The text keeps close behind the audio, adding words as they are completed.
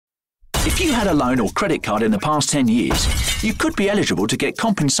If you had a loan or credit card in the past 10 years, you could be eligible to get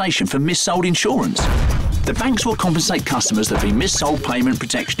compensation for missold insurance. The banks will compensate customers that have been missold payment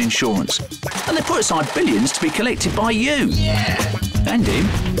protection insurance. And they put aside billions to be collected by you. Yeah. And him.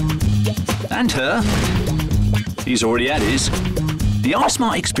 And her. He's already had his. The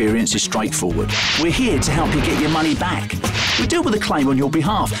iSmart experience is straightforward. We're here to help you get your money back. We deal with a claim on your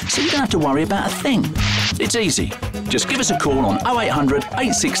behalf, so you don't have to worry about a thing. It's easy. Just give us a call on 0800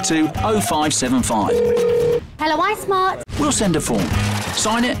 862 0575. Hello, iSmart. We'll send a form,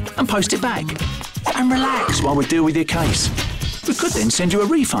 sign it and post it back. And relax while we deal with your case. We could then send you a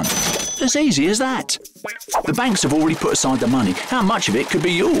refund. As easy as that. The banks have already put aside the money. How much of it could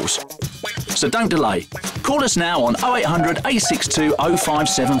be yours? So don't delay. Call us now on 0800 862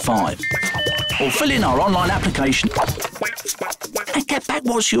 0575. Or fill in our online application and get back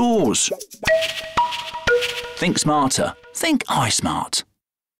what's yours. Think smarter. Think iSmart.